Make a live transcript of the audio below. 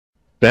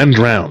Ben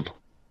Drowned,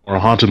 or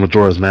Haunted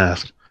Majora's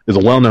Mask, is a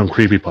well-known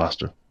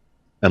creepypasta,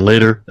 and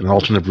later an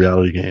alternate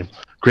reality game,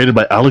 created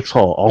by Alex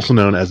Hall, also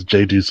known as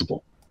J.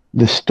 Deuceable.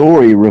 The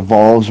story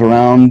revolves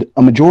around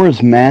a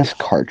Majora's Mask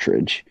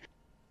cartridge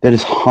that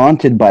is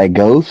haunted by a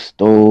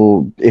ghost,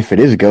 or if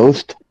it is a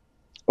ghost,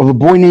 of a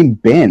boy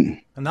named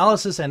Ben.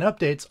 Analysis and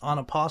updates on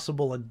a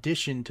possible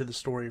addition to the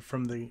story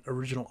from the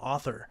original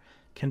author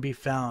can be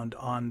found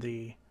on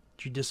the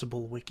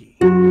Judiciable Wiki.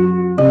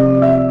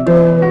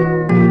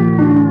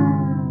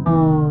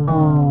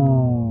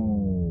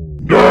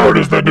 Nerd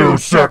is the new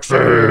sexy!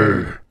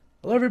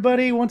 Hello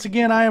everybody, once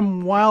again I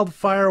am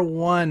Wyldfyre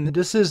 1.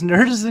 This is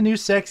Nerd is the New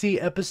Sexy,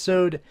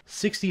 episode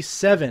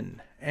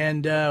 67.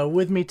 And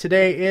with me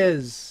today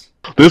is...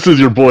 This is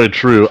your boy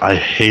True. I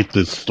hate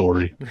this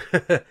story.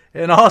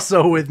 And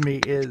also with me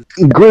is...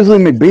 Grizzly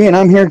McBee, and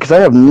I'm here because I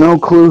have no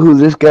clue who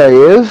this guy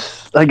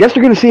is. I guess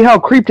you're going to see how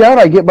creeped out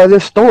I get by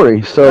this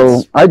story,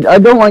 so I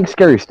don't like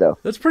scary stuff.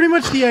 That's pretty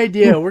much the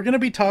idea. We're going to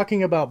be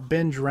talking about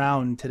Ben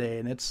Drowned today,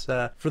 and it's,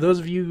 for those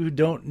of you who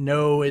don't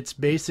know, it's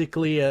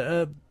basically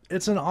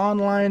it's an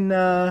online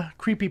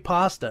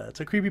creepypasta. It's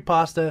a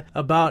creepypasta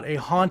about a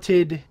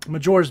haunted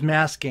Majora's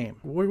Mask game.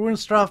 We're going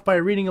to start off by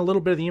reading a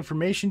little bit of the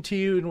information to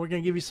you, and we're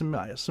going to give you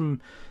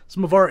some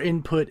of our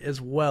input as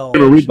well. I'm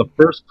going to read the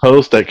first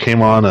post that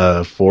came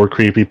on for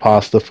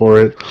creepypasta for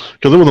it,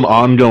 because it was an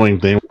ongoing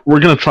thing. We're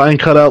going to try and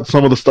cut out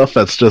some of the stuff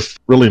that's just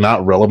really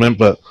not relevant,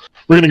 but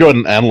we're going to go ahead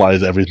and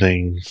analyze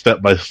everything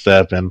step by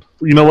step. And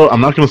you know what?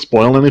 I'm not going to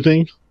spoil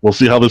anything. We'll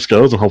see how this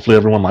goes, and hopefully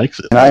everyone likes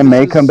it. And I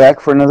may come back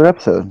for another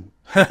episode.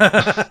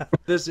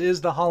 This is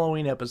the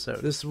Halloween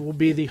episode. This will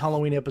be the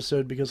Halloween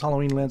episode because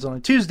Halloween lands on a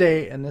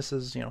Tuesday, and this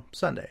is,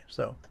 Sunday.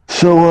 So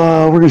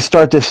we're going to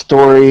start this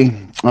story.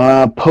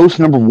 Post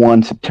number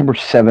 1, September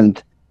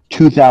 7th,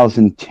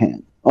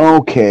 2010.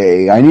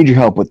 Okay, I need your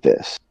help with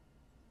this.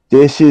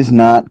 This is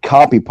not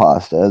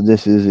copypasta.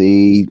 This is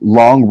a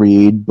long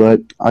read, but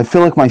I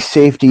feel like my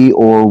safety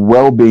or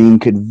well-being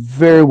could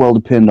very well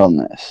depend on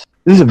this.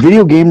 This is a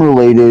video game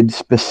related,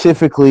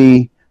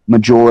 specifically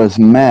Majora's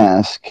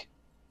Mask.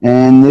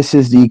 And this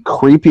is the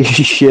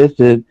creepiest shit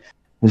that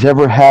has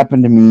ever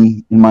happened to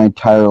me in my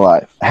entire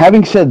life.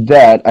 Having said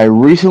that, I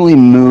recently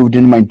moved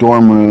into my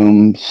dorm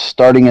room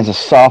starting as a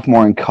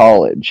sophomore in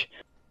college,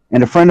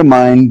 and a friend of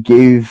mine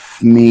gave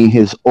me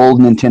his old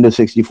Nintendo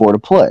 64 to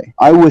play.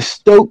 I was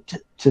stoked,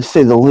 to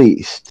say the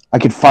least. I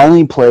could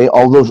finally play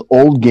all those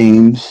old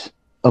games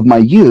of my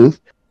youth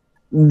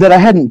that I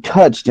hadn't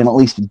touched in at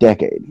least a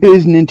decade.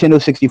 His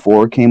Nintendo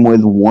 64 came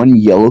with one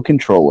yellow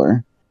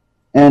controller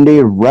and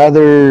a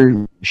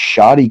rather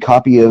shoddy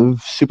copy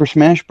of Super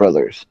Smash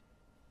Bros.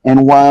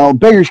 And while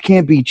beggars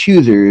can't be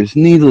choosers,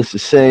 needless to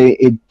say,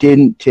 it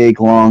didn't take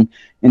long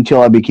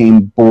until I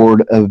became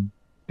bored of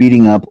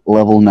beating up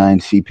level 9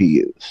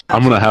 CPUs.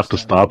 I'm going to have to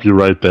stop you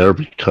right there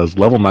because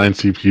level 9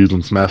 CPUs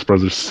in Smash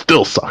Bros.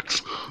 Still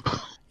sucks.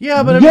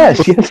 Yeah, but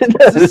yes, it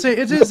does.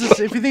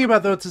 If you think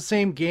about it, though, it's the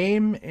same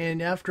game, and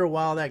after a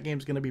while, that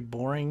game's going to be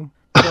boring.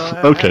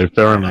 So okay,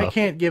 fair enough. I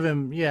can't give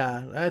him.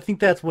 Yeah, I think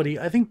that's what he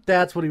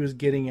was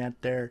getting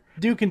at there.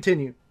 Do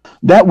continue.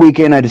 That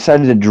weekend, I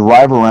decided to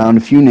drive around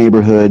a few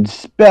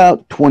neighborhoods,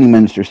 about 20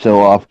 minutes or so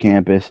off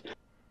campus,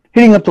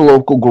 hitting up the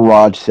local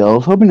garage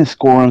sales, hoping to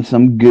score on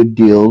some good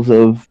deals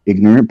of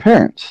ignorant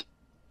parents.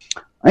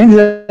 I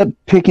ended up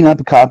picking up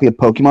a copy of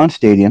Pokemon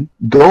Stadium,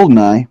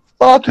 GoldenEye,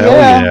 fuck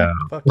yeah,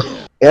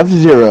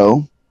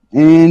 F-Zero,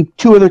 and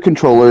 2 other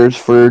controllers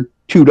for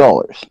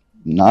 $2.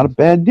 Not a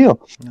bad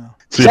deal. No.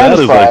 See, that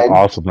is like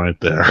awesome right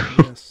there.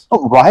 Yes.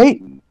 Oh,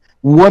 right?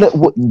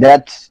 What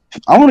that's...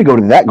 I want to go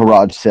to that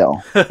garage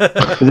sale.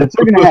 Because if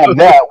they're going to have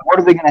that, what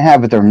are they going to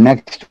have at their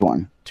next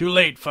one? Too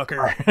late,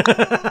 fucker.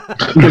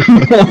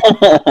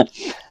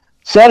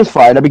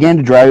 Satisfied, I began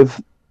to drive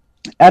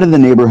out of the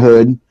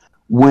neighborhood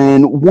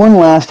when one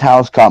last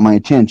house caught my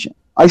attention.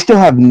 I still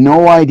have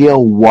no idea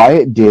why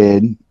it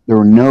did. There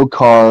were no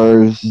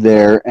cars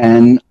there,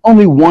 and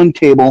only one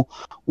table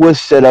was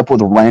set up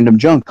with random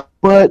junk.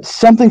 But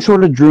something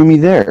sort of drew me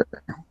there.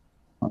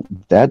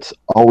 That's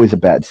always a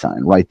bad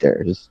sign, right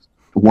there. Just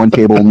one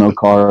table, no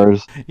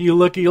cars. You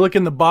look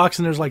in the box,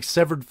 and there's like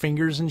severed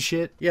fingers and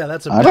shit. Yeah,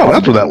 that's a. Oh,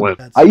 that's where that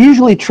went. I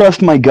usually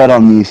trust my gut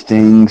on these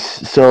things,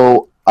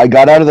 so I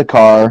got out of the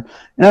car,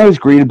 and I was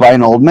greeted by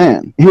an old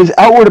man. His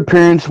outward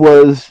appearance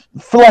was,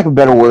 for lack of a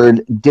better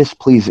word,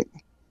 displeasing.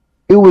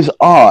 It was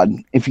odd,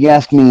 if you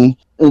ask me.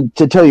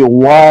 To tell you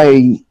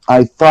why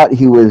I thought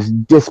he was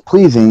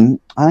displeasing,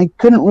 I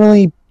couldn't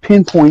really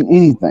pinpoint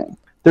anything.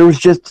 There was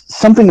just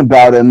something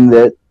about him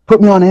that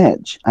put me on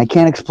edge. I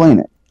can't explain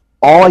it.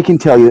 All I can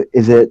tell you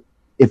is that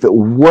if it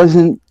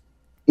wasn't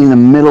in the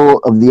middle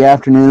of the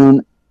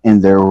afternoon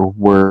and there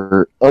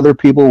were other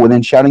people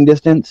within shouting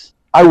distance,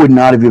 I would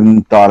not have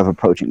even thought of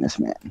approaching this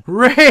man.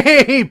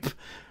 Rape!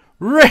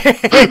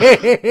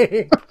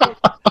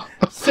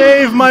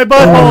 Save my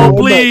butthole,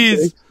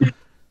 please!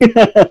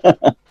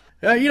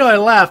 I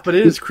laugh, but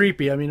it is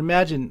creepy. I mean,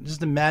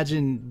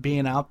 imagine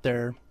being out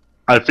there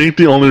I think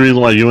the only reason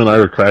why you and I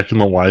are cracking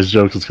the wise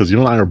jokes is because you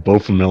and I are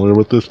both familiar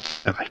with this.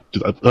 And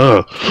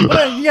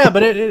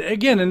But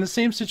again, in the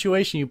same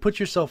situation, you put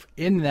yourself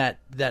in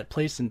that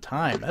place and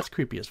time. That's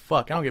creepy as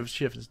fuck. I don't give a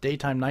shit if it's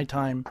daytime,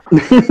 nighttime.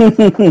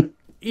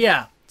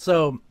 Yeah,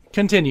 so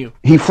continue.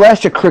 He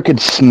flashed a crooked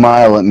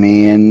smile at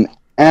me and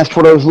asked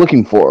what I was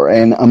looking for,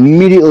 and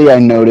immediately I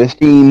noticed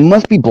he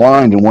must be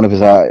blind in one of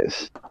his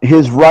eyes.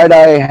 His right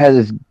eye has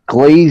this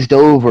glazed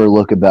over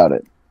look about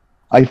it.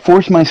 I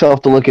forced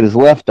myself to look at his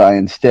left eye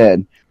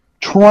instead,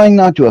 trying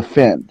not to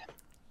offend,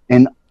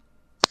 and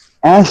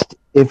asked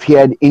if he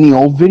had any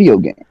old video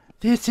game.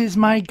 This is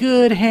my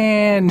good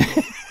hand.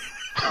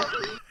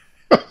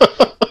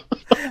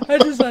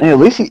 At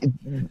least it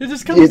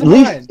just comes to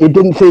mind. It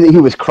didn't say that he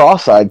was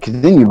cross-eyed, because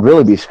then you'd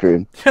really be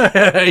screwed.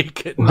 He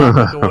could not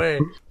look away.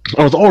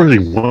 I was already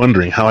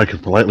wondering how I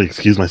could politely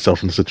excuse myself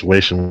from the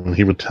situation when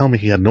he would tell me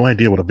he had no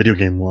idea what a video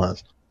game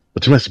was.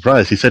 But to my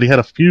surprise, he said he had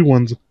a few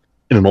ones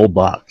in an old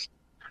box.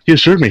 He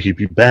assured me he'd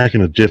be back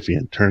in a jiffy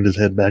and turned his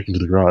head back into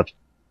the garage.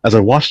 As I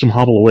watched him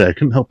hobble away, I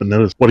couldn't help but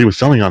notice what he was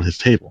selling on his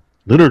table.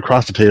 Littered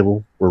across the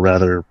table were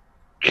rather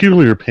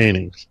peculiar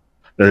paintings,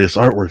 various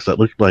artworks that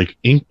looked like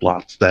ink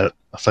blots that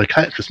a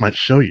psychiatrist might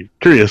show you.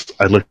 Curious,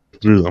 I looked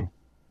through them.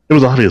 It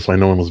was obvious why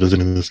no one was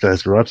visiting this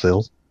guy's garage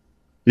sales.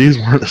 These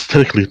weren't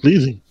aesthetically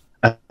pleasing.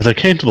 As I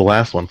came to the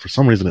last one, for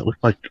some reason it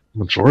looked like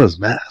Majora's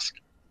Mask.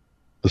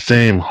 The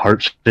same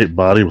heart-shaped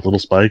body with little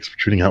spikes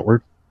protruding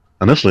outward.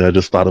 Initially, I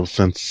just thought of,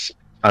 since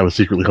I was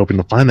secretly hoping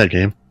to find that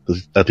game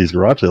at these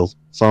garage sales,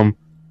 some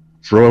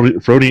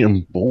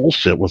Freudian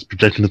bullshit was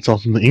projecting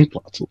itself in the ink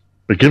blots.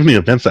 But given the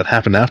events that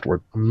happened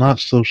afterward, I'm not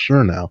so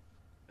sure now.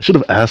 I should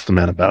have asked the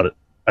man about it.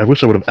 I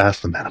wish I would have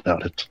asked the man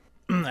about it.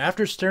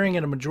 After staring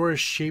at a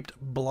Majora-shaped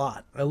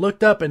blot, I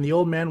looked up and the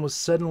old man was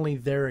suddenly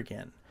there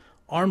again,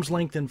 arm's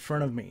length in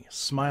front of me,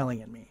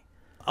 smiling at me.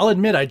 I'll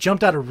admit I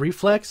jumped out of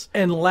reflex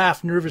and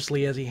laughed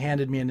nervously as he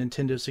handed me a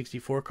Nintendo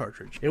 64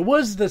 cartridge. It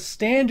was the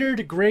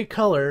standard gray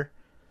color,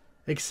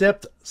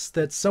 except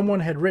that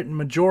someone had written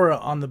Majora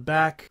on the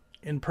back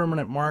in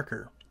permanent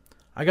marker.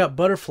 I got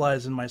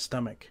butterflies in my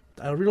stomach.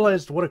 I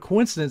realized what a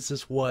coincidence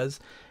this was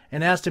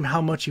and asked him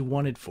how much he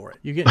wanted for it.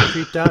 You getting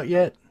creeped out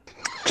yet?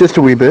 Just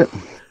a wee bit.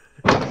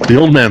 The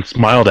old man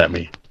smiled at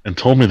me and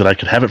told me that I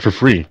could have it for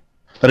free,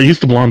 that I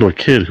used to belong to a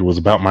kid who was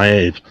about my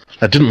age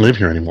that didn't live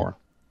here anymore.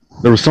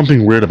 There was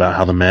something weird about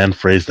how the man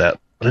phrased that,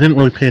 but I didn't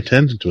really pay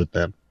attention to it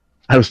then.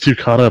 I was too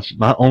caught up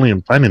not only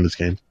in finding this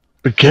game,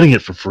 but getting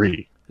it for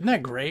free. Isn't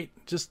that great?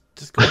 Just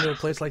going to a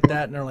place like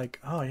that and they're like,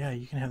 oh yeah,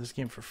 you can have this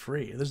game for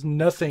free. There's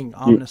nothing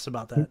ominous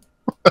about that.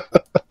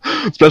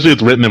 Especially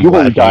it's written in You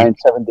black. won't die in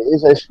 7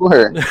 days, I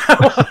swear.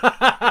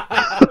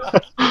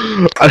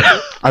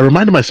 I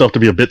reminded myself to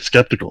be a bit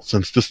skeptical,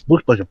 since this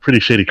looked like a pretty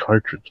shady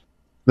cartridge.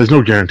 There's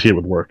no guarantee it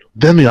would work.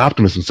 Then the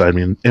optimist inside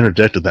me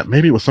interjected that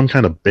maybe it was some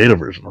kind of beta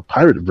version or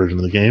pirated version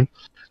of the game,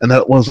 and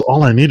that was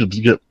all I needed to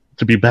get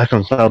to be back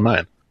on Cloud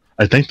 9.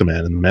 I thanked the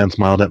man, and the man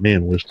smiled at me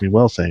and wished me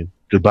well, saying,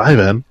 "Goodbye,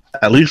 then."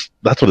 At least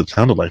that's what it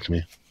sounded like to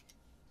me.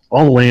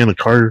 All the way in the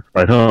car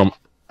ride home,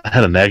 I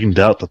had a nagging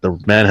doubt that the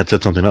man had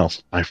said something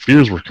else. My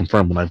fears were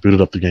confirmed when I booted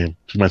up the game.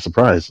 To my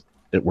surprise,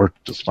 it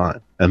worked just fine.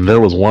 And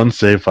there was one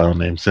save file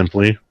named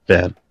simply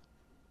Ben.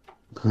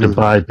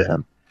 Goodbye,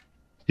 Ben.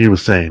 He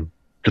was saying,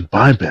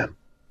 "Goodbye, Ben."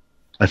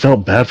 I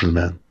felt bad for the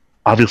man.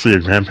 Obviously a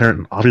grandparent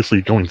and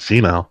obviously going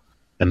senile.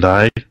 And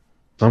I, for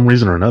some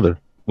reason or another,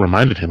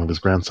 reminded him of his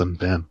grandson,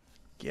 Ben.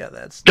 Yeah,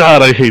 that's...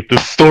 God, I hate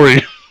this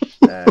story.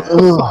 That's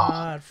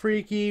not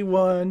freaky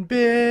one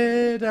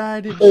bit. I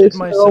did shit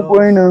myself.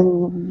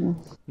 Bueno.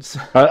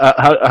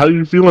 How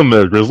you feeling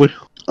there, Grizzly?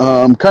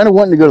 I'm kind of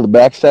wanting to go to the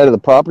back side of the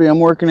property I'm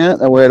working at.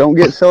 That way I don't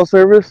get cell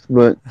service,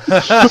 but...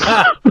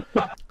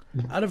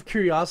 Out of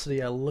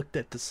curiosity, I looked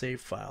at the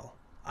save file,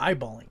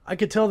 eyeballing. I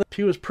could tell that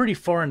he was pretty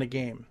far in the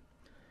game.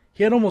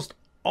 He had almost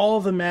all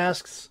of the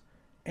masks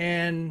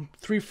and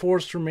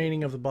 3/4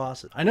 remaining of the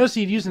bosses. I noticed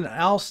he'd used an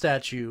owl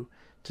statue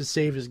to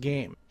save his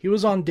game. He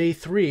was on day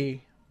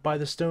 3 by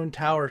the Stone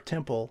Tower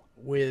Temple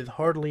with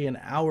hardly an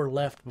hour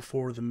left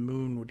before the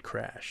moon would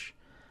crash.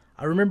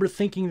 I remember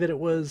thinking that it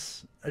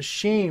was a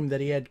shame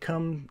that he had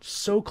come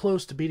so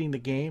close to beating the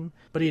game,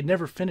 but he had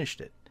never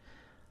finished it.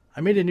 I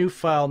made a new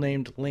file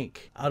named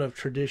Link out of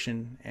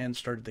tradition and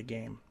started the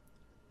game.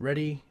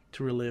 Ready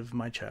to relive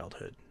my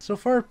childhood. So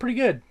far, pretty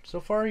good. So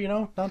far,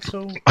 not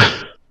so...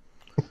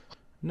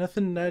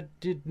 nothing out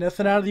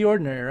of the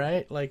ordinary,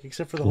 right? Like,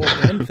 except for the whole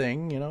Ben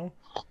thing,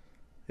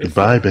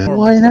 Goodbye, Ben.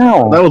 Why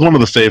now? That was one of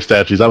the save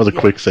statues. That was a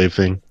quick save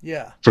thing.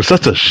 Yeah. For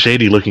such a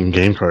shady-looking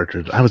game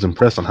cartridge, I was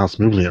impressed on how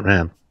smoothly it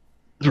ran.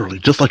 Literally,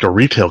 just like a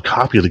retail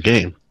copy of the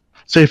game.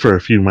 Save for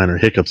a few minor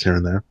hiccups here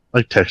and there,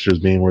 like textures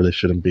being where they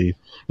shouldn't be,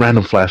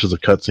 random flashes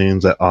of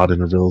cutscenes at odd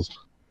intervals,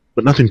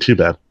 but nothing too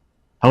bad.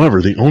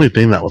 However, the only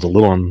thing that was a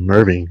little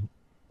unnerving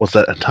was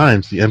that at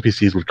times the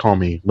NPCs would call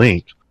me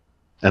Link,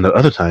 and at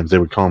other times they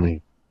would call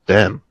me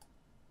Ben.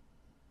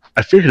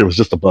 I figured it was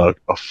just a bug,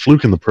 a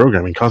fluke in the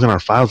programming causing our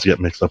files to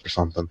get mixed up or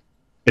something.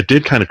 It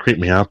did kind of creep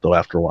me out, though,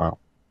 after a while.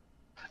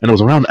 and it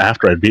was around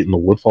after I'd beaten the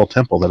Woodfall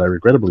Temple that I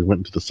regrettably went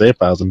into the save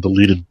files and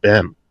deleted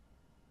Ben.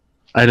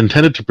 I had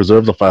intended to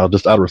preserve the file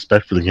just out of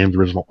respect for the game's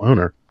original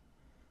owner.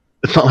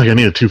 It's not like I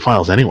needed 2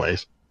 files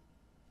anyways.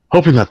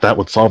 Hoping that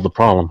would solve the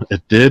problem,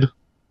 it did,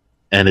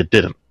 and it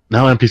didn't.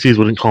 Now NPCs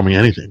wouldn't call me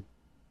anything.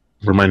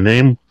 Where my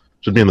name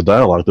should be in the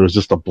dialogue, there was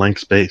just a blank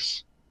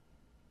space.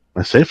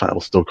 My save file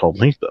was still called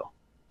Link, though.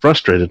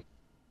 Frustrated,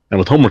 and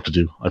with homework to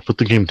do, I put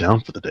the game down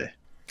for the day.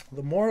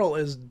 The moral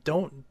is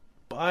don't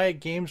buy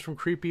games from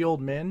creepy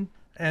old men,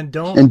 and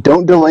don't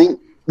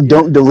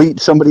delete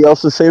somebody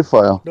else's save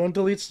file. Don't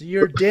delete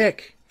your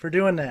dick for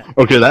doing that.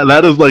 Okay,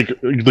 that is like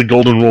the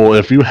golden rule.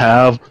 If you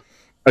have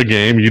a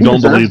game, you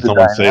don't delete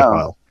someone's save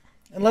file.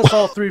 Unless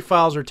all 3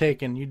 files are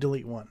taken, you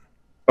delete one.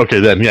 Okay,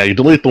 then yeah, you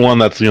delete the one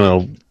that's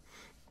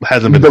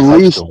hasn't been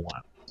touched in a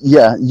while.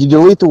 Yeah, you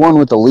delete the one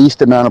with the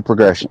least amount of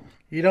progression.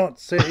 You don't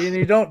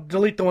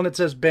delete the one that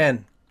says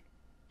Ben.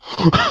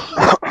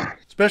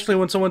 Especially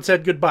when someone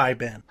said goodbye,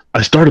 Ben.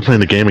 I started playing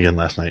the game again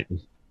last night,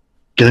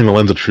 getting the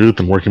Lens of Truth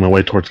and working my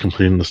way towards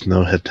completing the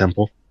Snowhead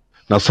Temple.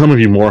 Now, some of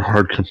you more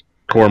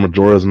hardcore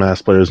Majora's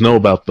Mask players know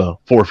about the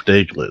 4th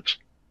day glitch.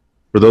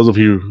 For those of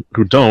you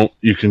who don't,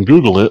 you can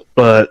Google it,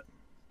 but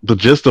the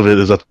gist of it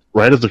is that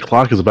right as the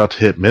clock is about to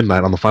hit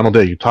midnight on the final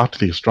day, you talk to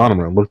the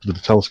astronomer and look through the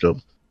telescope.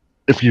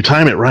 If you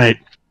time it right,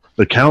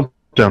 the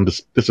countdown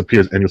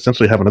disappears and you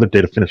essentially have another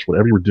day to finish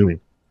whatever you were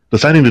doing.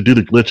 Deciding to do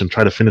the glitch and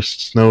try to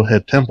finish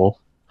Snowhead Temple,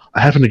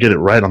 I happened to get it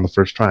right on the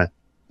first try,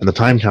 and the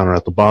time counter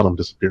at the bottom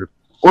disappeared.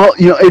 Well,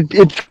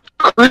 it's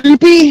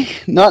creepy,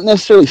 not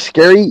necessarily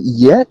scary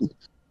yet.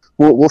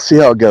 We'll see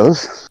how it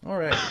goes. All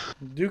right,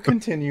 do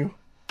continue.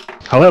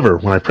 However,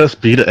 when I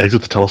pressed B to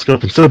exit the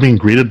telescope, instead of being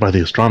greeted by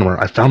the astronomer,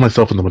 I found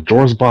myself in the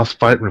Majora's boss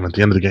fight room at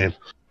the end of the game.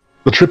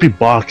 The trippy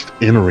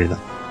boxed-in arena.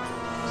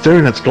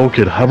 Staring at Skull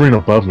Kid hovering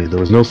above me, there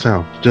was no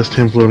sound, just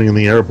him floating in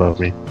the air above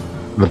me.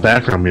 And the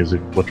background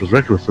music, which was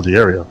regular for the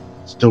area,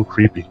 still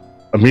creepy.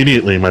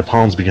 Immediately, my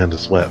palms began to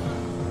sweat.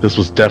 This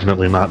was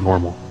definitely not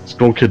normal.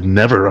 Skull Kid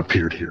never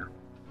appeared here.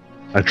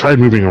 I tried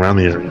moving around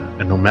the area,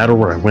 and no matter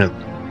where I went,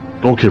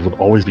 Skull Kid would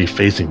always be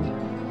facing me,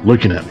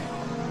 looking at me,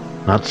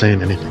 not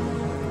saying anything.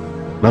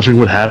 Nothing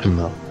would happen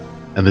though,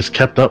 and this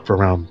kept up for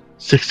around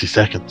 60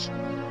 seconds.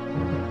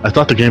 I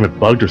thought the game had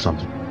bugged or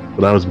something,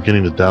 but I was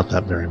beginning to doubt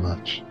that very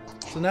much.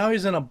 So now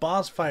he's in a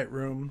boss fight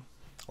room,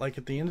 like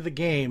at the end of the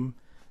game,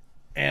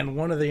 and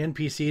one of the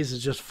NPCs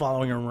is just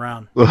following him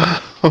around.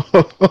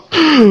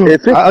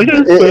 If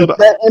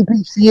that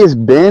NPC is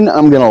Ben,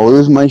 I'm gonna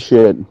lose my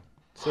shit.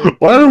 So,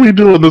 why are we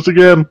doing this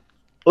again?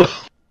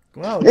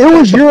 Well, it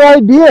was your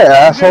idea,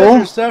 asshole.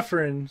 You're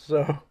suffering,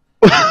 so.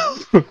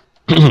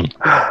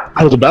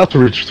 I was about to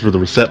reach for the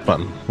reset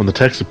button when the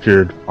text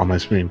appeared on my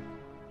screen.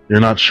 You're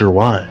not sure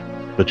why,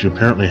 but you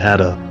apparently had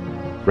a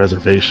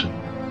reservation.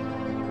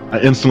 I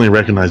instantly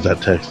recognized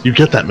that text. You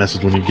get that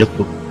message when you get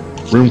the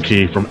room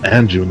key from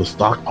Anju in the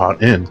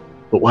Stockpot Inn,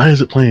 but why is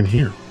it playing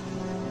here?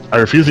 I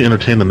refused to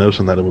entertain the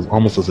notion that it was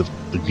almost as if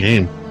the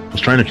game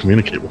was trying to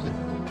communicate with me.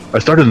 I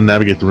started to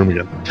navigate the room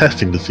again,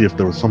 testing to see if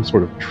there was some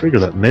sort of trigger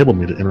that enabled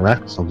me to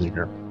interact with something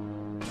here.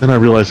 Then I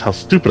realized how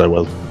stupid I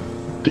was.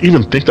 To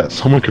even think that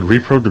someone could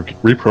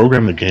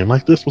reprogram the game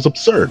like this was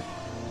absurd.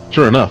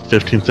 Sure enough,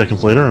 15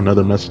 seconds later,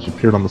 another message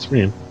appeared on the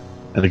screen,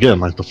 and again,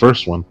 like the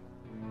first one,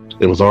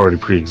 it was already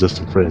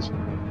pre-existing phrase.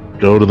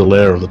 Go to the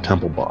lair of the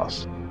temple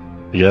boss.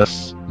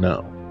 Yes,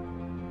 no.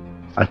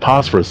 I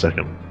paused for a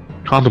second,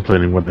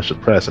 contemplating what I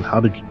should press and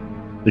how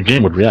the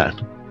game would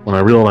react, when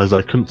I realized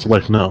I couldn't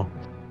select no.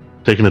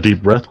 Taking a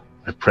deep breath,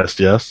 I pressed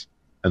yes,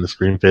 and the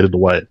screen faded to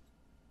white,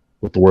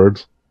 with the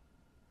words,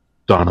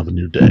 Dawn of a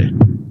New Day.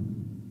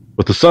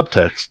 With the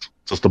subtext,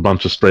 just a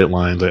bunch of straight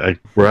lines,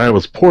 where I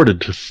was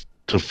ported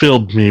to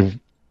filled me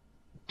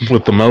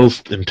with the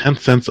most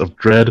intense sense of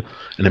dread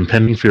and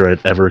impending fear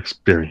I'd ever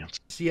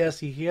experienced. Yes,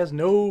 he has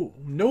no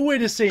way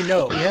to say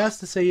no. He has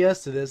to say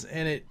yes to this,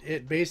 and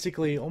it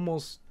basically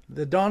almost...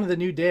 The Dawn of the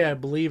New Day, I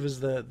believe, is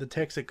the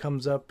text that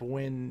comes up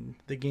when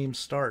the game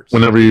starts.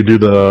 Whenever you do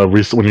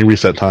when you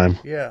reset time.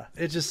 Yeah,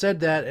 it just said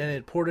that, and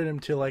it ported him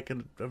to like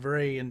a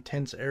very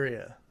intense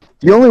area.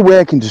 The only way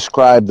I can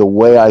describe the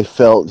way I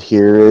felt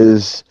here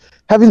is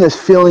having this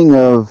feeling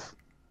of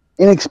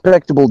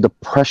inexplicable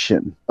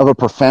depression of a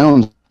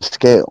profound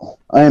scale.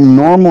 I am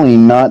normally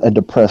not a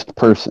depressed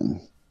person,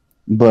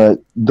 but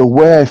the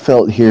way I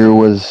felt here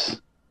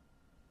was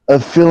a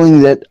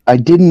feeling that I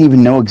didn't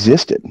even know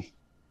existed.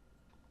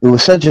 It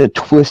was such a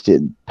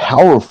twisted,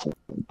 powerful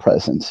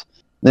presence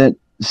that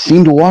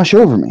seemed to wash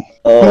over me.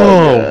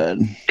 Oh,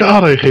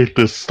 God, I hate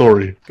this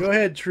story. Go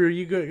ahead, True.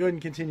 You go ahead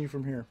and continue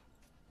from here.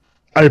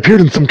 I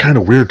appeared in some kind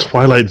of weird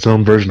Twilight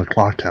Zone version of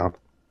Clocktown.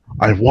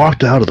 I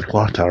walked out of the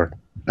clock tower,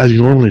 as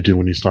you normally do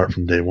when you start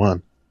from day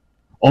one,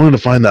 only to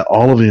find that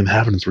all of the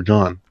inhabitants were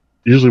gone.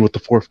 Usually with the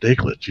 4th day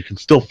glitch, you can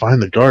still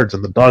find the guards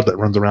and the dog that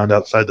runs around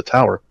outside the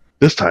tower.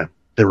 This time,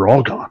 they were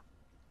all gone.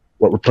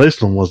 What replaced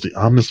them was the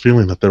ominous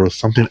feeling that there was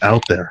something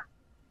out there,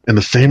 in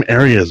the same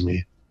area as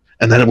me,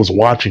 and that it was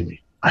watching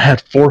me. I had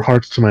 4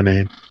 hearts to my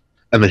name,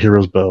 and the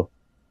hero's bow.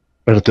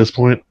 But at this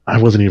point, I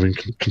wasn't even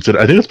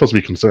considered. I think it's supposed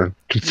to be concerned.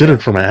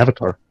 Considered for my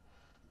avatar.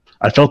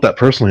 I felt that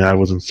personally I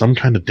was in some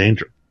kind of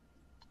danger.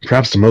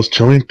 Perhaps the most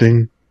chilling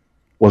thing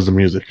was the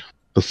music.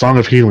 The Song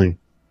of Healing,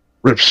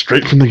 ripped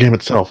straight from the game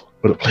itself,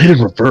 but it played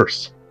in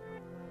reverse.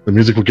 The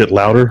music would get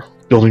louder,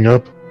 building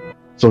up,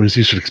 so you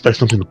should expect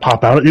something to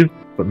pop out at you,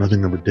 but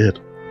nothing ever did.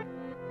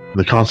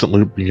 The constant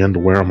loop began to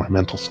wear on my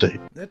mental state.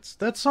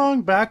 That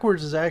song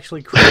backwards is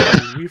actually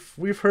crazy.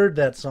 we've heard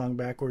that song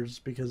backwards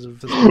because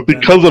of this.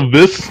 Because of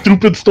this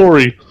stupid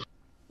story,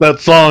 that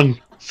song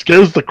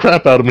scares the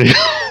crap out of me.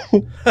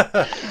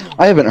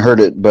 I haven't heard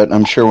it, but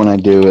I'm sure when I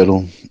do,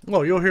 it'll.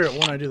 Well, you'll hear it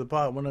when I do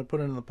when I put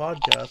it in the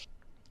podcast,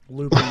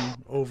 looping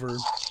over and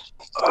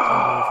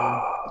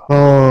over.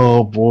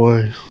 Oh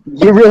boy!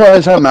 You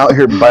realize I'm out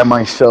here by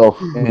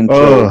myself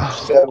until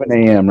 7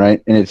 a.m.,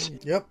 right? And it's.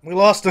 Yep, we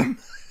lost him.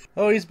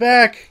 Oh, he's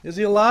back. Is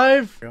he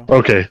alive?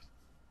 Okay.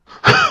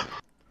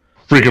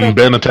 Freaking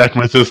Ben attacked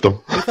my system.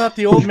 I thought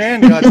the old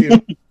man got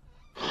you.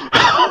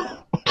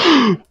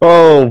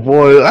 Oh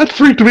boy, that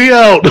freaked me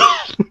out.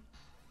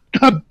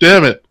 God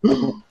damn it.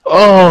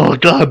 Oh,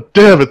 god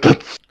damn it.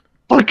 That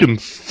fucking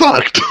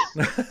sucked.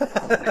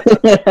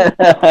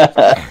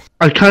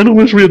 I kind of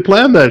wish we had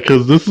planned that,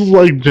 because this is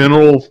like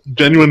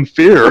genuine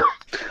fear.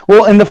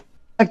 Well, and the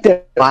fact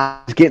that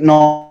I was getting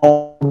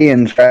all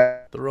in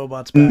The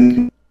robot's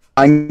back.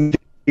 and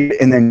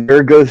then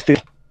there goes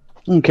to.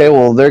 Okay,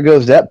 well, there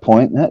goes that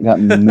point. That got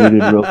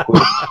muted real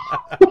quick.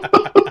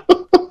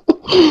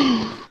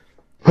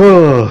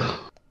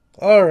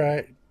 All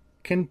right,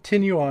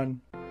 continue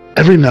on.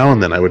 Every now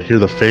and then I would hear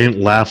the faint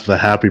laugh of the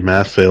happy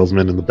mask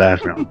salesman in the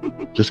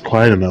background, just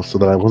quiet enough so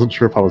that I wasn't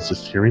sure if I was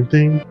just hearing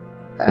things,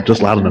 but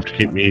just loud enough to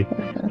keep me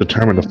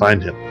determined to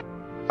find him.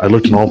 I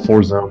looked in all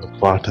 4 zones of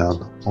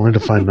Clocktown, only to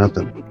find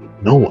nothing.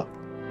 No one.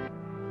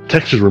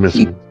 Textures were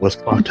missing. West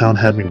Clocktown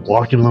had me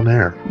walking on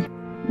air.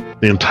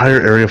 The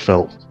entire area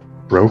felt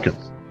broken.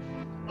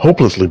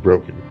 Hopelessly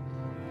broken.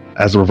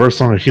 As the reverse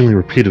Song of Healing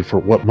repeated for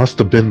what must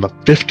have been the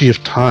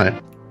 50th time,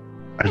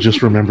 I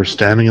just remember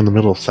standing in the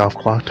middle of South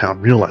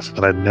Clocktown, realizing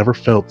that I'd never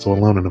felt so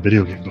alone in a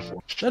video game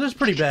before. That is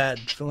pretty bad,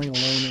 feeling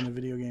alone in a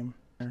video game.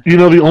 You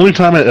know, the only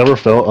time I ever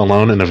felt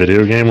alone in a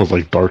video game was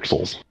like Dark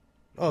Souls.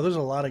 Oh, there's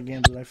a lot of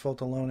games that I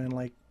felt alone in,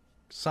 like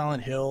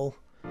Silent Hill.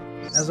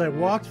 As I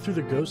walked through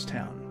the ghost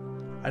town,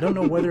 I don't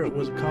know whether it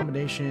was a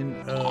combination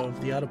of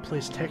the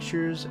out-of-place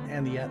textures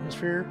and the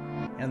atmosphere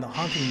and the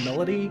haunting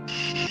melody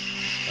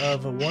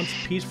of a once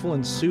peaceful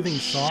and soothing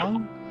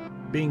song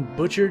being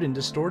butchered and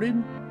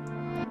distorted,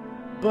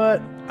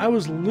 but I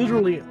was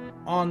literally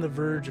on the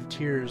verge of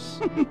tears,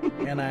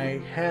 and I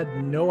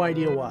had no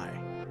idea why.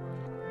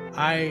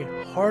 I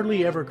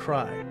hardly ever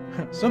cry.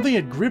 Something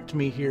had gripped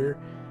me here,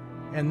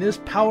 and this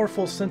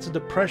powerful sense of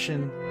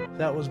depression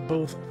that was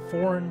both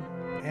foreign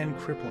and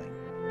crippling.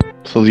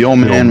 So the old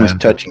man was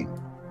touchy.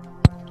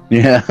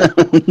 Yeah.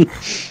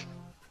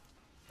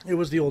 It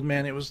was the old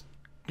man. It was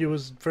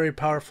very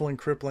powerful and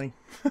crippling.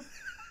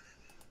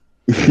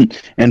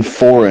 And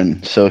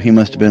foreign, so he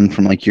must have been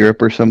from like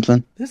Europe or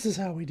something. This is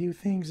how we do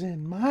things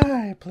in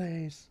my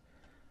place.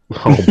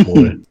 Oh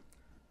boy.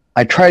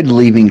 I tried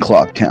leaving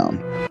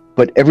Clocktown,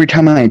 but every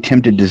time I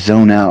attempted to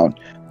zone out,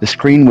 the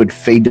screen would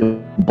fade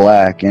to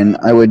black and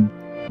I would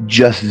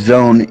just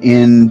zone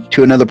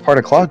into another part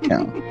of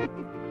Clocktown.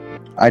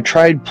 I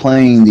tried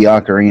playing the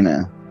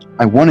ocarina.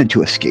 I wanted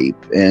to escape,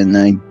 and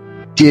I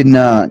did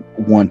not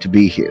want to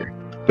be here.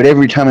 But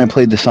every time I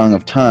played the Song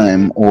of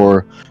Time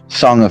or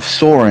Song of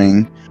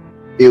Soaring,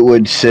 it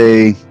would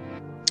say,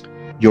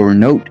 "Your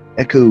note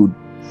echoed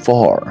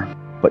far,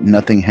 but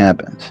nothing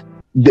happens."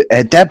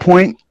 At that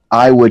point,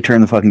 I would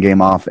turn the fucking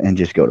game off and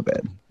just go to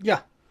bed. Yeah.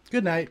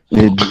 Good night.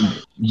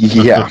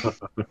 Yeah.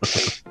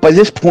 By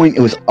this point,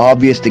 it was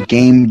obvious the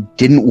game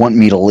didn't want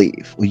me to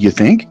leave. You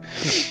think?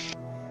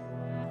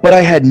 But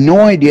I had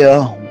no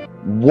idea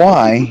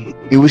why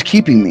it was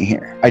keeping me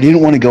here. I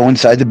didn't want to go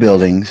inside the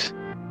buildings.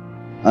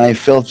 I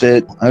felt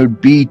that I would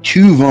be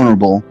too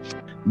vulnerable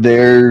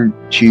there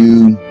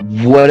to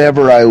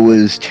whatever I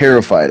was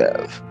terrified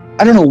of.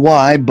 I don't know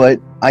why,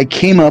 but I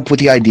came up with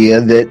the idea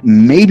that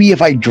maybe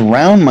if I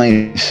drowned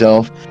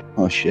myself,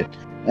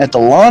 at the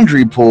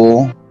laundry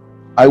pool,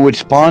 I would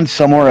spawn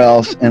somewhere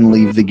else and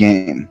leave the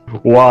game.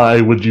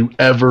 Why would you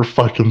ever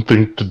fucking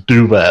think to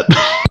do that?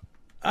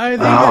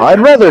 I'd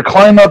rather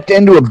climb up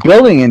into a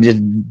building and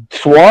just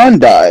swan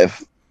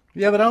dive.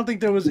 Yeah, but I don't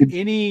think there was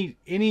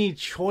any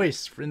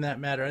choice in that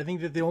matter. I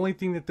think that the only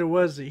thing that there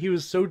was, he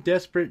was so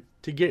desperate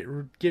to get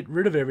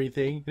rid of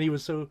everything, and he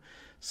was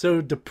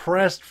so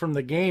depressed from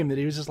the game that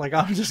he was just like,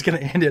 I'm just going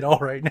to end it all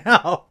right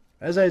now.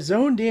 As I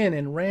zoned in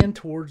and ran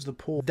towards the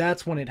pool,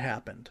 that's when it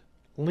happened.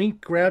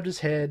 Link grabbed his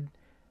head,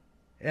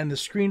 and the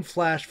screen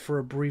flashed for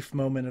a brief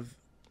moment of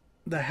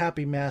the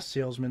happy mask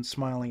salesman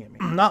smiling at me.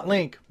 Not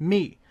Link,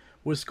 me,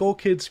 with Skull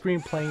Kid's screen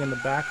playing in the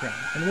background.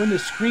 And when the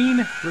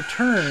screen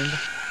returned,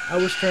 I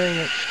was staring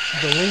at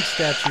the Link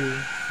statue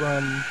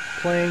from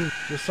playing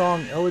the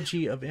song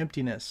Elegy of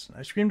Emptiness.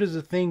 I screamed as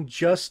the thing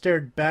just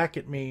stared back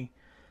at me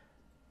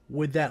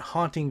with that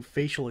haunting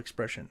facial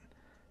expression.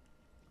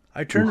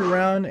 I turned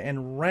around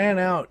and ran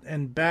out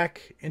and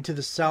back into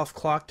the South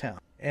Clock Town.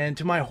 And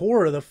to my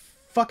horror, the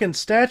fucking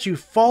statue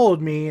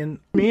followed me. And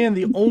man,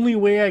 the only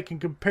way I can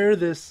compare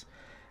this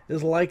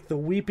is like the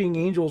weeping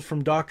angels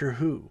from Doctor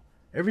Who.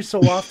 Every so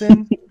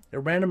often,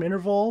 at random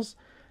intervals,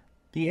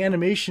 the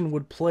animation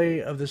would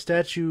play of the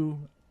statue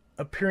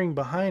appearing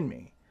behind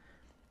me.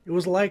 It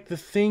was like the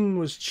thing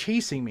was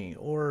chasing me,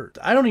 or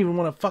I don't even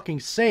want to fucking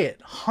say it,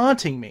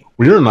 haunting me.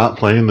 We are not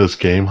playing this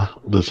game,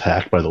 this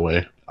hack, by the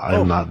way. I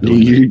am not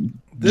doing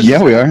it.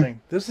 Yeah, we are.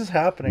 This is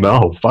happening.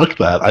 No, fuck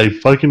that. I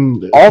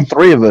fucking... All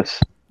three of us.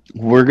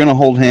 We're going to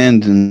hold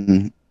hands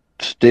and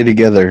stay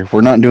together.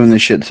 We're not doing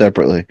this shit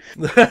separately.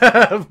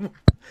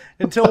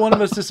 Until one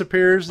of us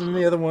disappears, and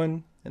the other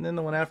one, and then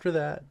the one after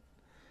that.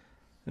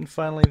 And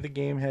finally, the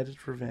game had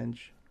its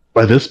revenge.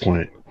 By this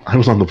point, I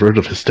was on the verge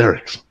of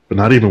hysterics, but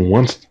not even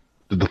once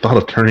did the thought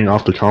of turning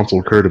off the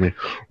console occur to me.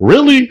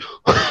 Really?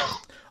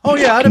 Oh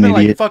yeah, I'd have been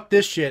like, fuck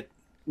this shit.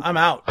 I'm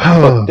out.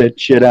 Fuck that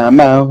shit, I'm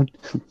out.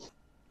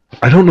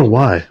 I don't know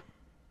why.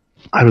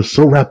 I was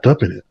so wrapped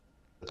up in it.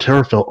 The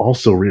terror felt all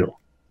so real.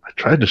 I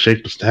tried to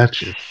shake the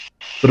statue,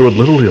 but it would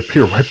literally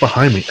appear right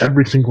behind me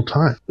every single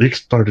time. Leek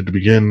started to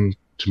begin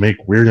to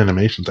make weird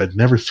animations I'd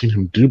never seen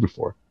him do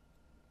before.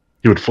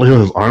 He would flail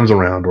his arms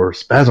around or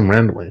spasm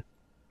randomly,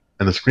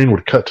 and the screen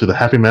would cut to the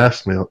happy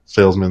mask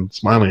salesman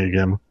smiling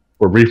again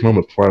for a brief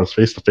moment before I was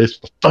face to face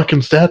with the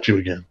fucking statue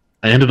again.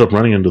 I ended up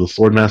running into the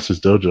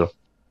Swordmaster's dojo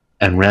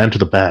and ran to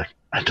the back.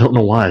 I don't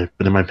know why,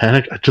 but in my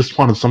panic, I just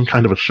wanted some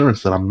kind of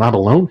assurance that I'm not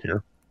alone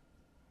here.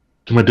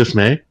 To my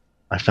dismay,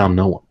 I found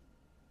no one.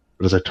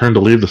 But as I turned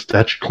to leave, the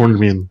statue cornered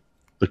me in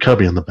the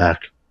cubby in the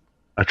back.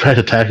 I tried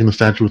attacking the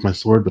statue with my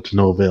sword, but to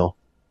no avail.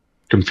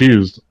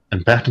 Confused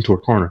and backed into a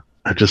corner,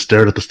 I just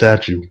stared at the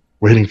statue,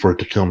 waiting for it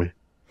to kill me.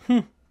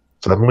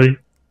 Suddenly,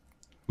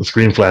 the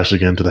screen flashed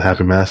again to the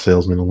happy mask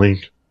salesman, and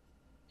Link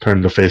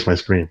turned to face my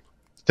screen,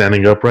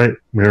 standing upright,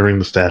 mirroring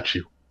the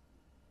statue,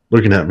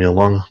 looking at me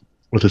along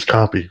with his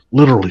copy,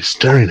 literally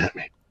staring at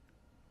me.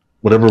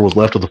 Whatever was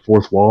left of the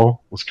fourth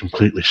wall was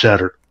completely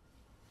shattered,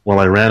 while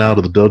I ran out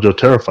of the dojo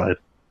terrified.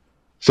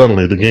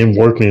 Suddenly, the game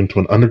warped me into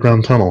an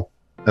underground tunnel,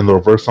 and the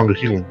reverse song of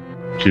healing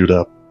queued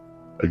up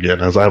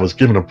again as I was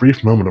given a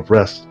brief moment of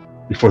rest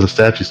before the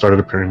statue started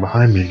appearing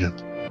behind me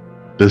again,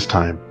 this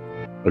time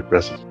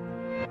aggressive.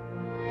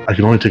 I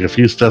could only take a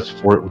few steps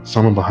before it would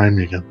summon behind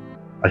me again.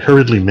 I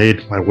hurriedly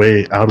made my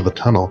way out of the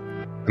tunnel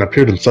and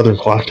appeared in Southern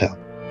Clocktown.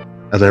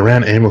 As I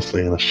ran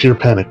aimlessly in a sheer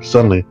panic,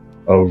 suddenly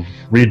a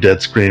Read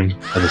Dead screamed,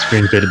 and the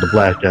screen faded to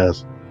black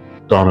as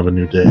Dawn of a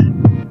New Day.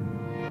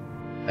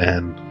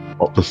 And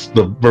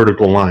the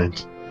vertical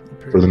lines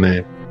for the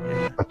name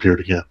appeared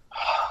again.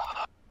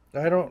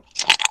 I don't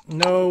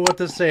know what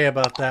to say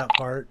about that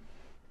part.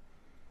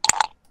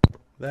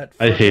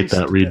 I hate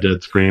that Read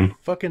Dead scream.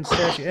 Fucking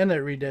statue and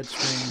that Read Dead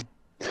scream.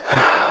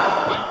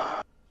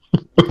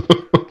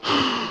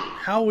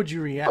 How would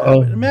you react?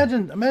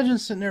 Imagine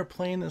sitting there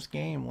playing this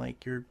game,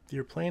 like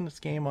you're playing this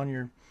game on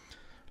your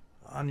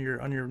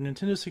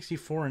Nintendo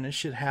 64, and this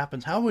shit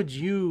happens. How would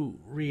you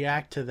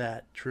react to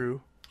that,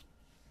 True?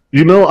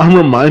 You know, I'm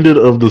reminded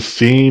of the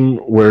scene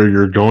where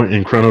you're going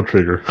in Chrono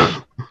Trigger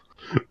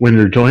when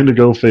you're going to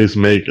go face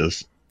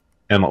Magus,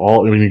 and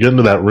when you get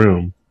into that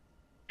room,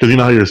 because you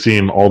know how you're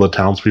seeing all the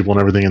townspeople and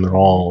everything, and they're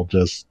all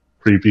just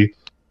creepy.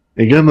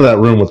 You get into that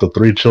room with the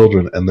three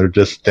children, and they're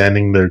just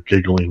standing there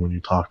giggling when you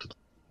talk to them.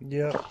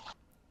 Yeah.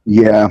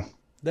 Yeah.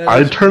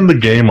 I turned the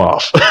game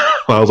off.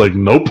 I was like,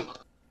 nope,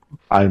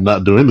 I'm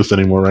not doing this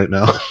anymore right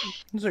now.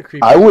 These are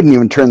creepy. I wouldn't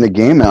even turn the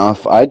game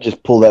off. I'd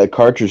just pull that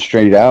cartridge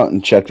straight out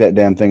and check that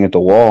damn thing at the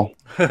wall.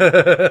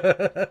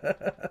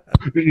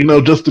 You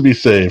know, just to be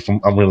safe, I'm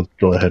going to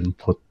go ahead and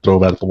throw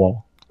that at the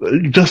wall.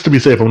 Just to be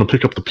safe, I'm going to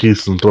pick up the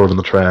pieces and throw it in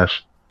the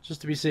trash. Just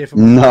to be safe.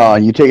 No,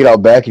 you take it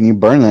out back and you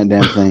burn that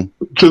damn thing.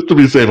 Just to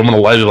be safe, I'm going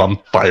to light it on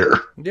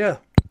fire. Yeah,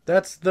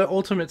 that's the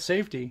ultimate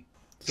safety.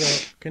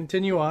 So,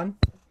 continue on.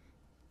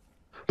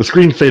 The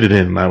screen faded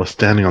in, and I was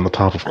standing on the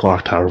top of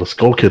Clock Tower with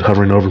Skull Kid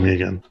hovering over me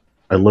again.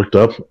 I looked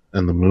up,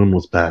 and the moon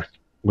was back,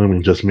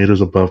 looming just meters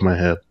above my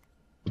head.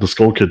 But the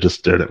Skull Kid just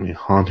stared at me,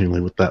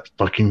 hauntingly with that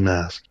fucking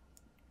mask.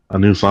 A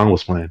new song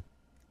was playing.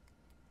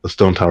 The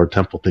Stone Tower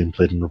Temple theme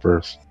played in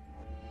reverse.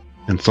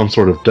 In some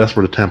sort of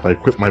desperate attempt, I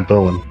equipped my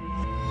bow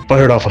and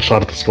fired off a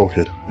shot at the Skull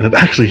Kid, and it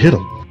actually hit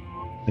him.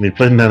 And he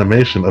played an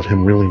animation of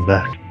him reeling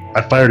back.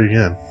 I fired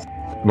again,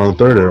 and on the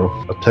third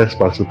arrow, a text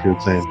box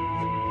appeared saying,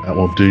 "That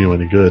won't do you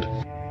any good."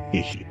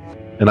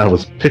 And I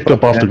was picked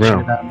up off the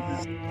ground,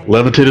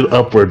 levitated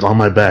upwards on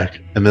my back,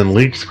 and then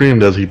Link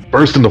screamed as he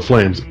burst into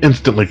flames,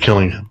 instantly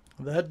killing him.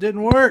 That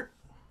didn't work.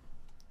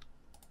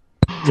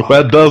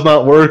 That does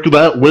not work.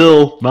 That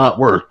will not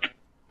work.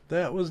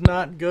 That was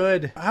not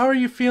good. How are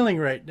you feeling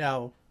right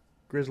now,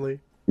 Grizzly?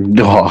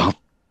 Oh,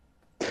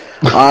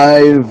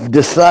 I've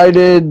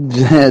decided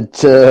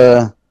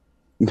that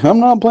I'm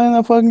not playing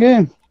that fucking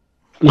game.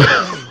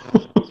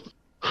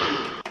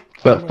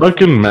 That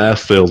fucking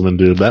mask salesman,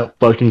 dude. That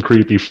fucking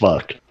creepy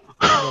fuck.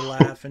 The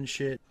laugh and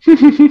shit.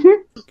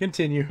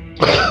 Continue.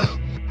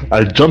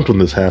 I jumped when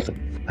this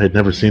happened. I had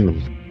never seen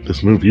them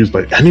this move used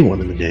by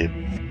anyone in the game,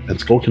 and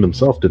Skullkid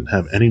himself didn't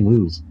have any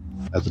moves.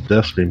 As the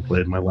death screen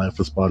played, my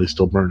lifeless body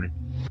still burning.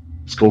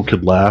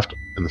 Skullkid laughed,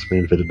 and the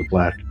screen faded to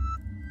black,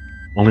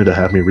 only to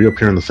have me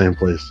reappear in the same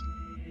place.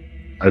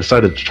 I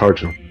decided to charge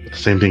him, but the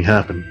same thing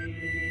happened.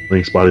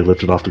 Link's body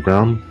lifted off the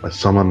ground by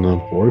some unknown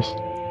force,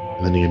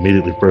 and then he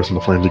immediately burst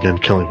into flames again,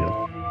 killing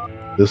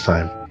him. This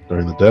time,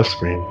 during the death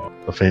screen,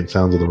 the faint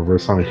sounds of the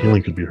reverse song of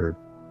healing could be heard.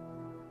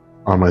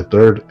 On my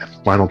third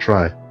and final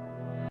try,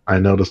 I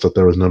noticed that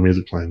there was no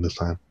music playing this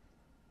time.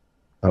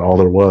 That all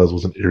there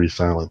was an eerie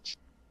silence.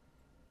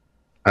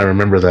 I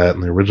remember that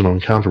in the original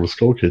encounter with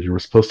Skullkid, you were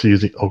supposed to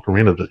use the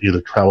ocarina to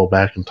either travel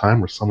back in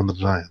time or summon the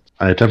giants.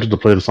 I attempted to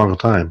play the Song of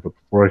Time, but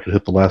before I could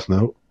hit the last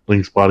note,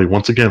 Link's body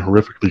once again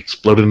horrifically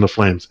exploded into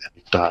flames and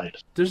he died.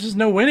 There's just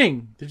no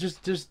winning.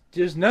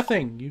 There's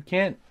nothing. You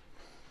can't.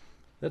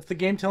 That's the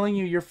game telling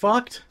you you're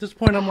fucked. At this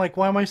point, I'm like,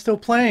 why am I still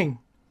playing?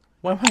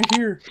 Why am I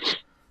here?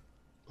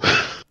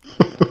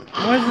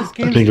 Why is this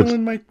game still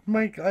in my?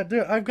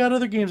 I've got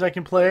other games I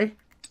can play.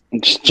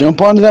 Just jump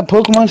onto that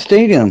Pokemon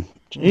Stadium.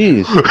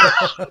 Jeez.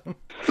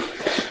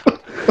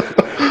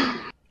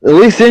 At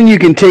least then you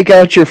can take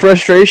out your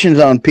frustrations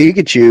on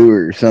Pikachu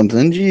or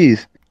something.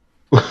 Jeez.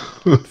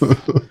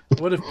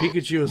 What if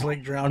Pikachu is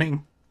like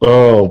drowning?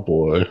 Oh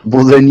boy.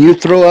 Well, then you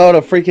throw out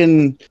a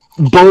freaking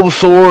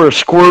Bulbasaur or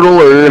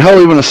Squirtle or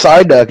hell, even a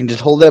Psyduck and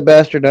just hold that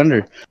bastard under.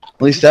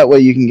 At least that way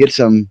you can get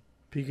some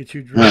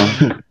Pikachu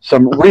drowning.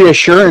 some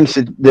reassurance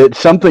that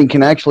something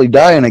can actually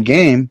die in a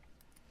game.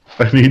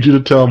 I need you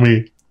to tell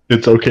me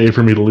it's okay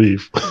for me to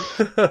leave.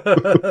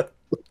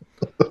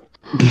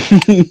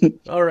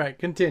 All right,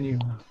 continue.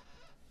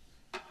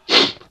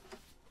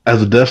 As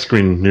the death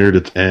screen neared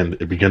its end,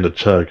 it began to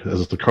chug,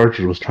 as if the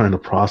cartridge was trying to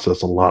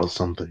process a lot of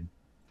something.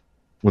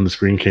 When the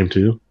screen came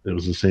to, it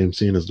was the same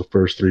scene as the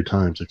first 3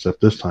 times,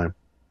 except this time,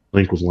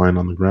 Link was lying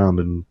on the ground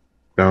and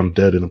found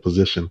dead in a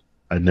position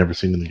I'd never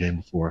seen in the game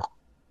before.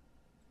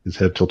 His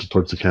head tilted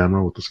towards the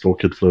camera, with the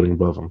Skullkid floating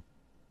above him.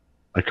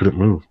 I couldn't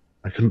move.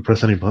 I couldn't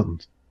press any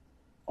buttons.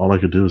 All I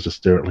could do was just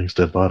stare at Link's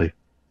dead body.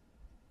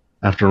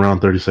 After around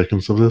 30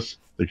 seconds of this,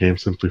 the game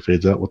simply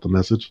fades out with the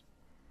message,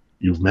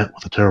 "You've met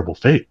with a terrible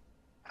fate,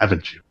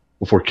 haven't you?"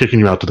 before kicking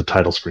you out to the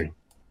title screen.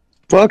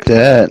 Fuck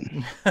that.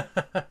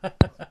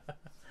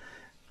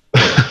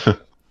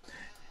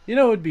 You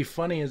know what would be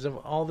funny is if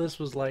all this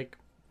was like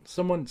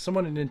someone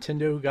at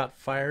Nintendo who got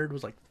fired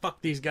was like,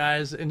 fuck these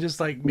guys, and just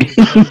like made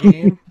one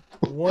game.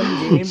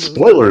 One game.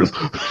 Spoilers!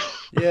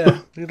 Yeah.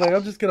 He's like,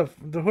 I'm just gonna,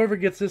 whoever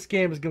gets this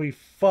game is gonna be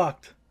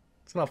fucked.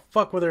 It's gonna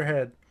fuck with their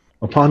head.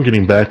 Upon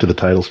getting back to the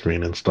title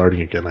screen and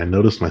starting again, I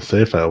noticed my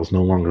save file was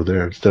no longer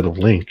there. Instead of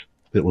Link,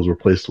 it was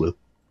replaced with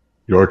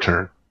Your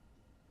Turn.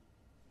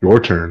 Your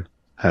Turn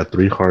had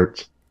 3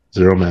 hearts,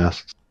 0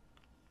 masks,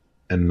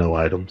 and no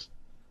items.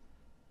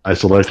 I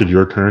selected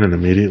Your Turn, and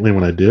immediately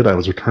when I did, I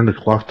was returned to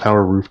Clock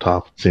Tower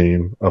rooftop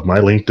scene of my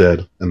Link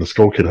dead and the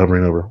Skullkid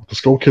hovering over, with the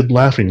Skullkid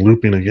laughing,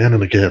 looping again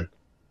and again.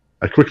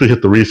 I quickly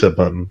hit the reset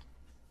button,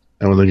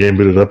 and when the game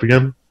booted up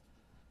again,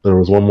 there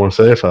was one more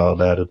save file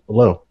added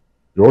below.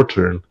 Your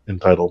Turn,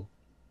 entitled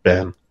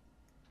Ben.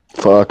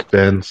 Fuck.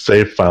 Ben's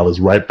save file is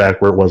right back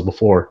where it was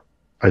before.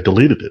 I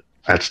deleted it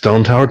at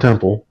Stone Tower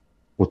Temple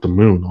with the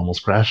moon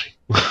almost crashing.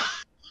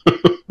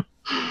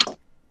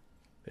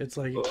 It's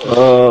like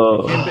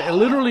it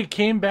literally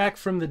came back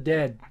from the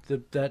dead.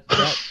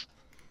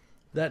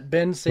 That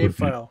Ben save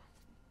file.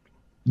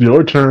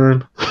 Your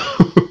Turn.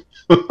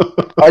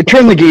 I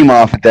turned the game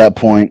off at that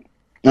point.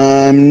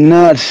 I'm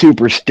not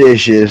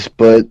superstitious,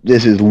 but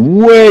this is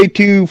way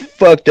too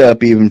fucked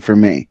up even for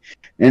me.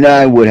 And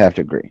I would have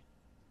to agree.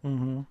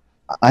 Mm-hmm.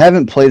 I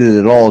haven't played it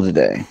at all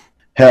today.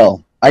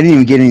 Hell, I didn't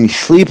even get any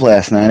sleep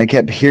last night. I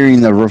kept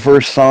hearing the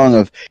reverse song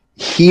of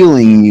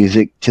healing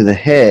music to the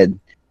head.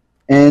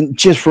 And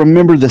just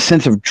remember the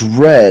sense of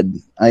dread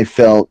I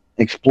felt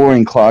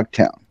exploring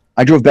Clocktown.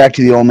 I drove back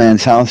to the old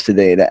man's house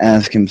today to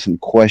ask him some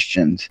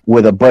questions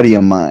with a buddy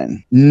of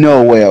mine.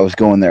 No way I was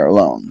going there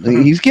alone.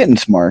 He's getting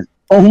smart.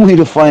 Only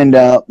to find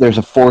out there's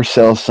a for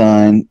sale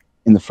sign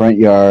in the front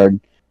yard.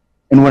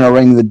 And when I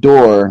rang the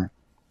door,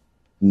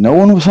 no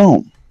one was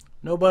home.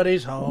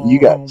 Nobody's home. You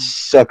got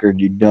suckered,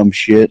 you dumb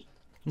shit.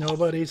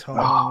 Nobody's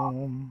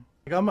home.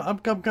 I'm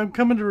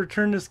coming to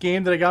return this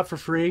game that I got for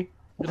free.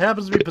 It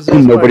happens to be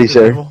possessed Nobody's by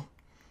a there. devil.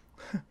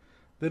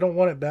 They don't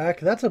want it back.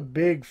 That's a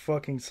big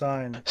fucking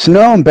sign. So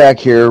now I'm back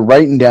here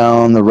writing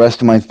down the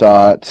rest of my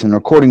thoughts and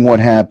recording what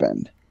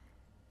happened.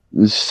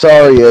 I'm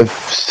sorry if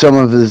some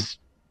of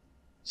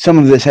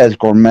this has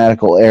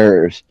grammatical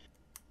errors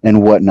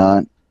and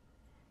whatnot.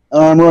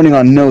 I'm running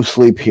on no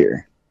sleep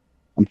here.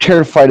 I'm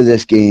terrified of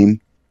this game.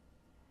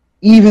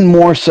 Even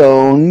more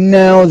so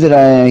now that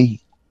I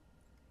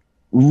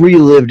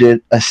relived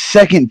it a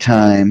second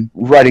time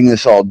writing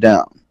this all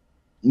down.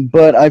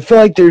 But I feel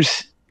like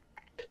there's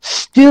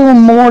still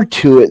more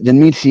to it than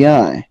meets the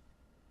eye.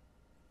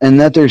 And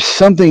that there's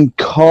something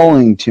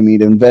calling to me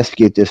to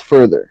investigate this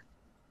further.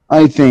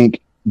 I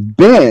think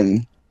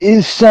Ben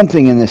is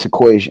something in this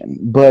equation,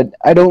 but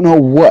I don't know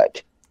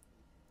what.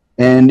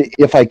 And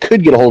if I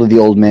could get a hold of the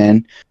old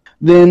man,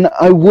 then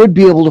I would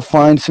be able to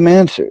find some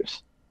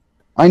answers.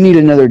 I need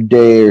another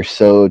day or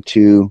so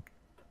to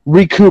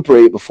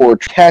recuperate before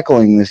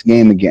tackling this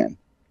game again.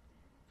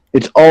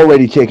 It's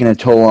already taken a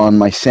toll on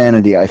my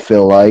sanity, I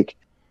feel like,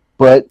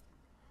 but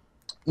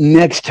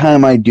next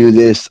time I do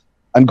this,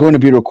 I'm going to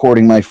be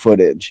recording my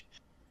footage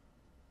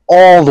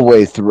all the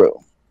way through.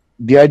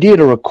 The idea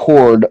to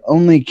record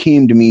only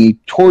came to me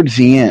towards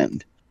the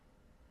end,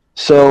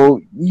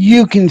 so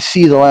you can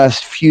see the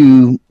last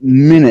few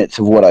minutes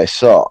of what I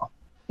saw,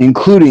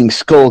 including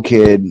Skull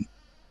Kid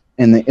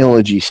and the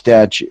Illigy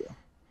statue.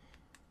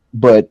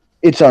 But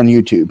it's on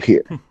YouTube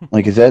here.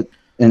 Like, is that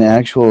an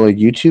actual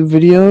YouTube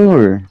video,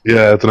 or?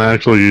 Yeah, it's an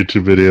actual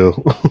YouTube video.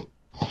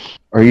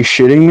 Are you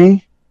shitting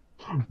me?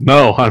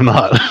 No, I'm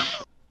not.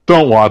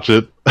 Don't watch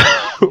it.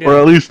 Or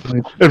at least,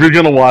 if you're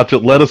gonna watch it,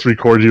 let us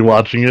record you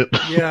watching it.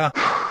 Yeah.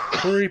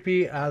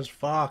 Creepy as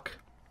fuck.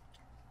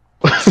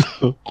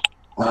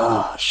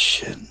 Oh,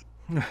 shit.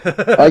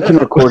 I can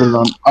record it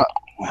on...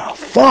 well,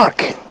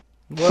 fuck!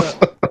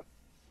 What?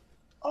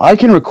 I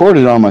can record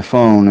it on my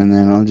phone, and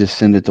then I'll just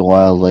send it to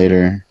Wild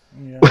later.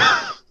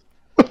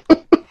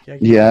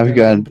 Yeah, I've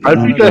got... I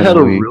think I had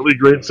a really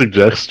great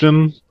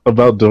suggestion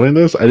about doing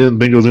this. I didn't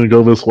think it was going to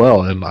go this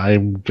well, and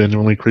I'm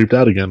genuinely creeped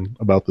out again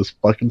about this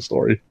fucking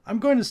story. I'm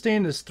going to stay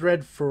in this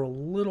thread for a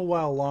little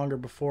while longer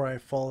before I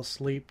fall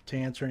asleep to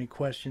answer any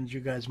questions you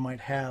guys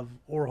might have,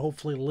 or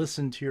hopefully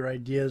listen to your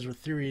ideas or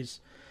theories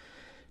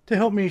to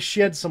help me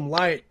shed some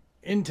light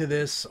into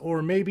this,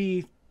 or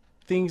maybe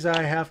things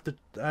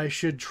I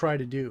should try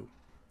to do.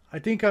 I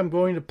think I'm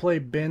going to play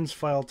Ben's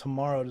file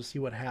tomorrow to see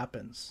what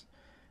happens.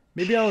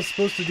 Maybe I was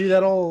supposed to do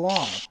that all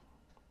along.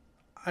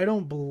 I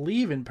don't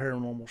believe in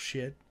paranormal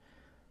shit,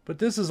 but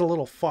this is a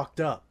little fucked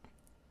up.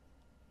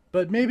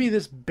 But maybe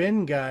this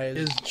Ben guy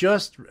is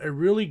just a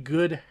really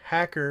good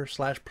hacker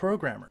 /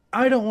 programmer.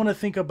 I don't want to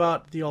think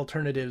about the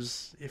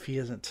alternatives if he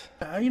isn't.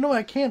 You know,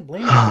 I can't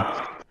blame him.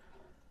 I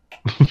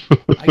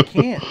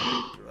can't.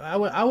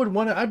 I would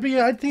want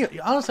to.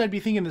 Honestly, I'd be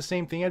thinking the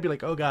same thing. I'd be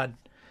like, oh god,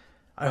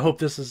 I hope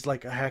this is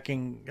like a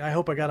hacking. I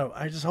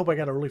just hope I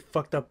got a really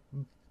fucked up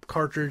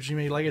cartridge. You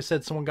mean, like I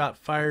said, someone got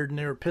fired and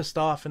they were pissed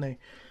off and they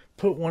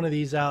put one of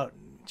these out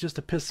just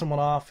to piss someone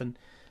off, and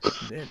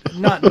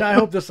I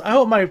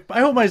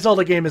hope my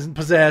Zelda game isn't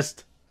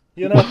possessed,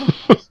 you know.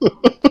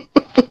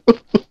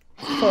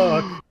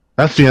 Fuck.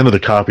 That's the end of the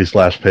copy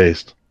 /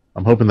 paste.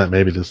 I'm hoping that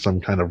maybe there's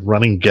some kind of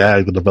running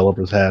gag the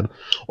developers had,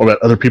 or that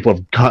other people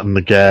have gotten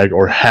the gag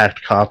or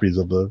hacked copies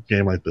of the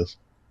game like this.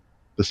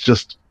 This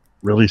just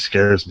really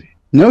scares me.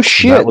 No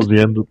shit. That was the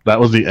end.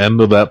 That was the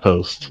end of that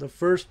post. The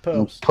first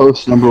post.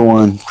 Post number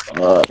 1.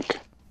 Fuck.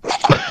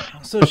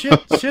 So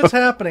shit's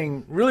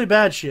happening. Really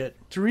bad shit.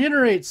 To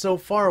reiterate, so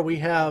far we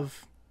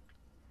have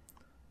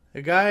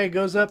a guy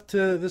goes up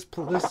to this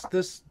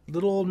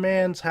little old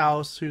man's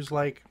house, who's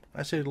like,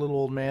 I say little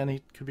old man,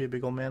 he could be a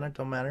big old man, it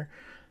don't matter.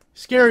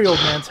 Scary old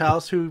man's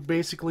house, who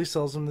basically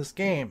sells him this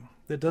game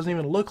that doesn't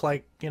even look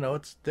like, you know,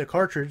 it's the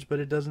cartridge, but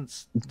it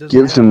doesn't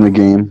gives him the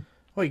game.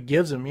 Well, he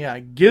gives him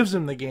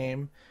the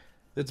game.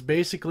 It's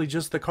basically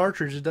just the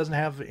cartridge. It doesn't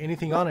have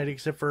anything on it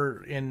except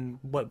for in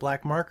what,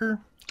 black marker?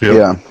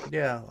 Yep.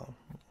 Yeah.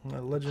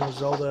 Legend of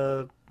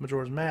Zelda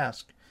Majora's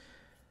Mask.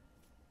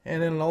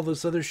 And then all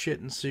this other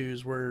shit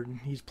ensues where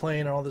he's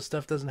playing and all this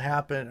stuff doesn't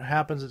happen. It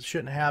happens, it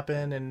shouldn't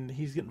happen, and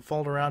he's getting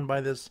followed around by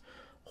this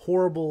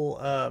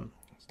horrible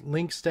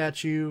Link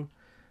statue.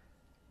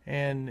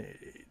 And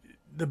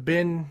the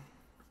Ben,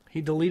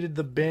 he deleted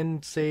the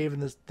Ben save,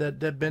 and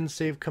that Ben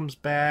save comes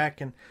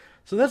back, and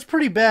so that's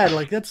pretty bad.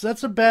 Like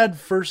that's a bad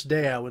first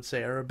day, I would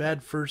say, or a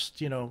bad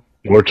first, you know.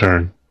 Your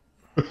turn.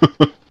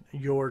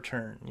 Your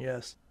turn,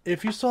 yes.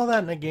 If you saw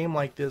that in a game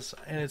like this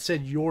and it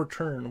said your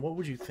turn, what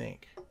would you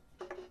think?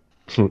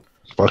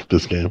 Fuck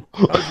this game.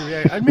 How would you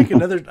react? I'd make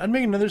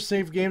another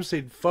save game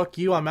saying "fuck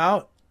you, I'm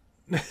out."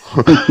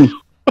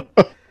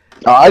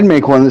 I'd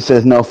make one that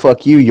says "no,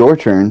 fuck you, your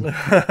turn."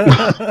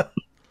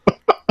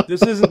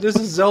 This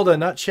is Zelda,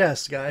 not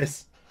chess,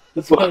 guys.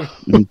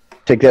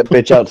 Take that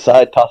bitch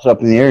outside, toss it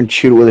up in the air, and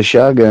shoot it with a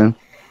shotgun.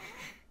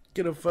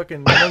 Get a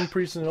fucking young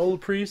priest and an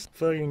old priest,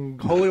 fucking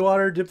holy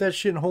water, dip that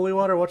shit in holy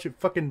water, watch it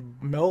fucking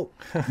melt.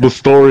 The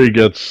story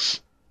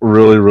gets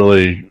really,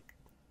 really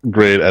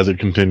great as it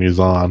continues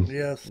on.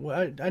 Yes.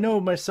 Well, I know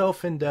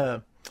myself and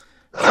you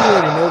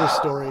already know the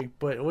story,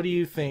 but what do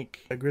you think,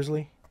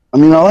 Grizzly? I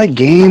mean, I like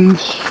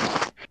games.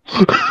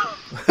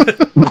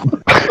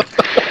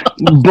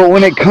 But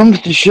when it comes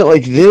to shit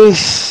like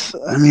this,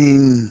 I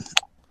mean,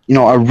 you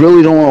know, I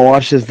really don't want to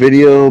watch this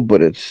video,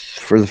 but it's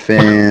for the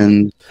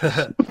fans.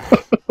 God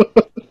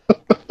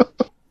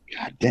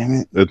damn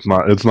it!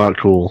 It's not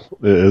cool.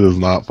 It is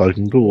not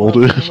fucking cool,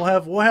 dude.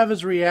 We'll have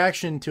his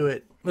reaction to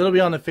it. It'll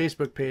be on the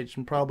Facebook page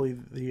and probably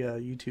the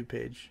YouTube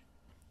page.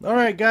 All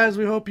right, guys.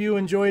 We hope you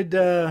enjoyed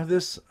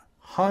this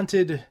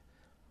haunted,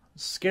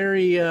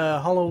 scary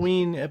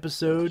Halloween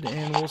episode,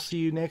 and we'll see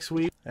you next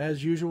week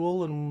as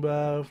usual.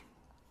 And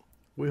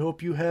we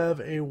hope you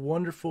have a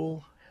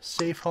wonderful,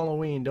 safe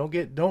Halloween.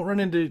 Don't run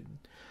into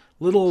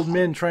little old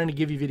men trying to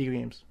give you video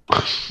games.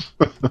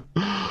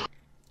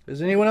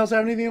 Does anyone else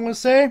have anything they want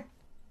to say?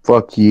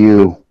 Fuck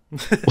you.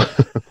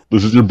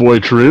 This is your boy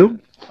True.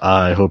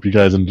 I hope you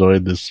guys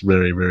enjoyed this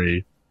very,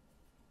 very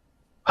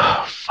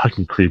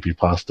fucking creepy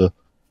pasta.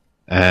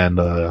 And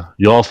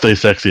you all stay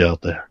sexy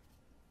out there.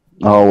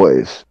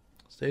 Always.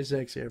 Stay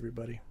sexy,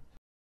 everybody.